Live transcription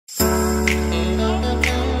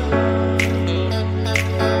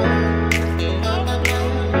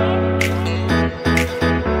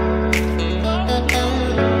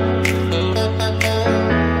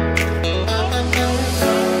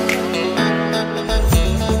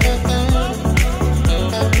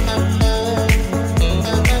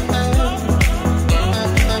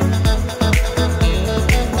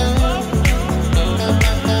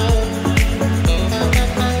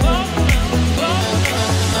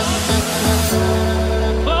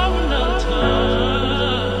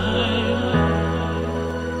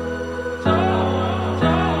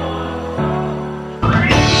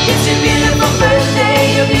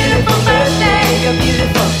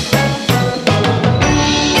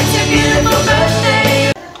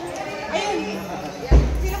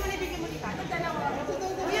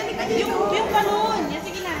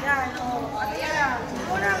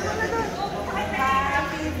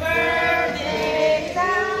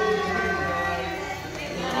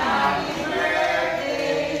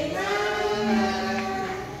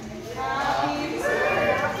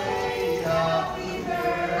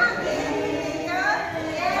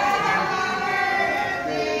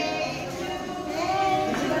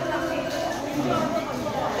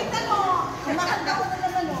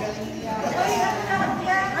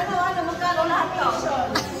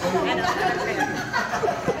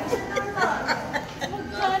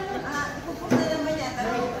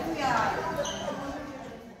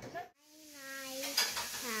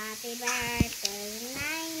Happy birthday,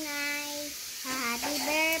 Nay. Happy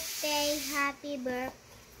birthday, happy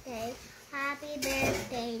birthday. Happy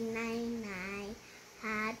birthday, Nay.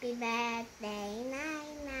 Happy birthday,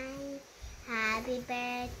 Nay. Happy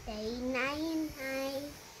birthday, Nay.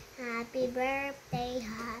 Happy birthday,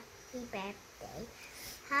 happy birthday.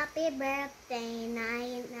 Happy birthday,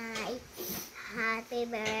 Nay. Happy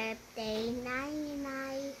birthday,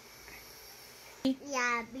 Nay.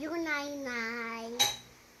 Love you, Nay.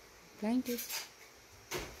 Flying kiss.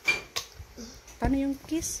 Paano yung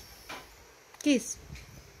kiss? Kiss.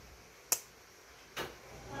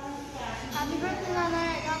 Happy birthday,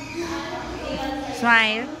 Nanay.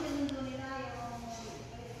 Smile.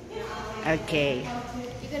 Okay.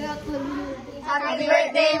 Happy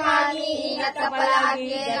birthday, Mommy. Ingat ka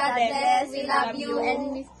palagi. God bless. We love you and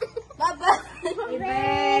miss. Bye-bye. Happy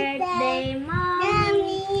birthday,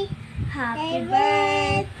 Mommy. Happy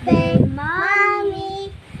birthday, Mommy.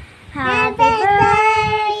 Happy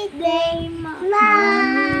birthday,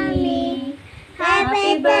 Mommy.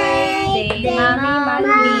 Happy birthday,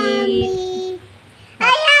 Mommy.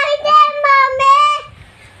 Ay, happy birthday,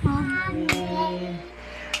 Mommy.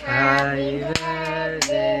 Happy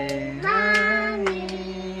birthday,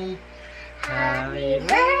 Mommy. Happy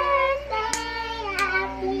birthday,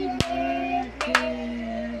 happy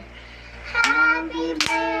birthday. Happy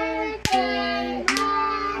birthday,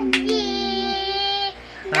 Mommy.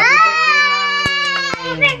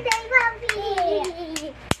 Happy birthday,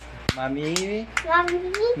 Mommy. Mommy,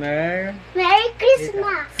 Mommy. Merry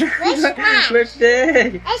Christmas. Christmas.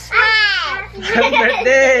 Birthday. Christmas. Happy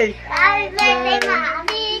birthday. Happy birthday,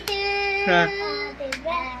 Mommy. Ha. Happy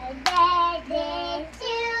birthday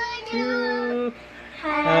to you.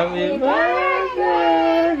 Happy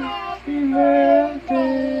birthday. Happy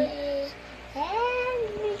birthday.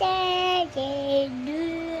 Happy birthday to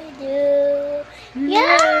you.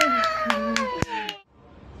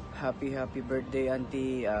 Happy birthday,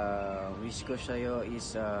 Auntie. Wish ko sa'yo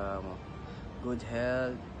is good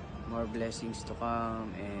health, more blessings to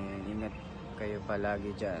come, and ingat kayo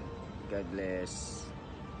palagi dyan. God bless.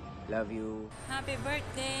 Love you. Happy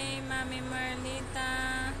birthday, Mami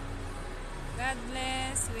Marlita. God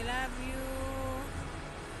bless. We love you.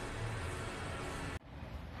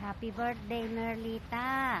 Happy birthday,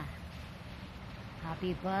 Merlita.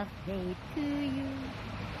 Happy birthday to you.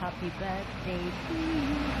 Happy birthday to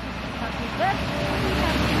you. Happy birthday, happy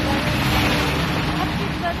birthday. Happy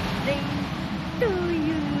birthday to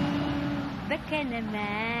you. Baka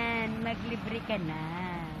naman, maglibre ka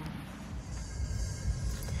na.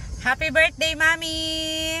 Happy birthday,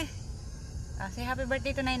 Mami. Say happy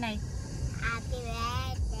birthday to Nainay. Happy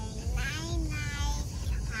birthday, Nay.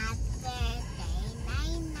 Happy birthday,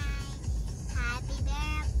 Nay. Happy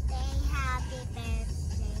birthday, happy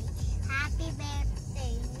birthday. Happy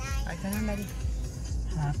birthday, Nay. Ay, tanong lagi.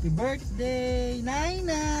 Happy birthday, Nay.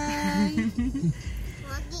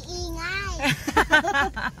 Huwag iingay.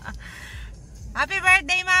 Happy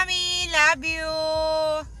birthday, Mami. Love you.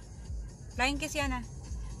 Flying kiss yan, ah.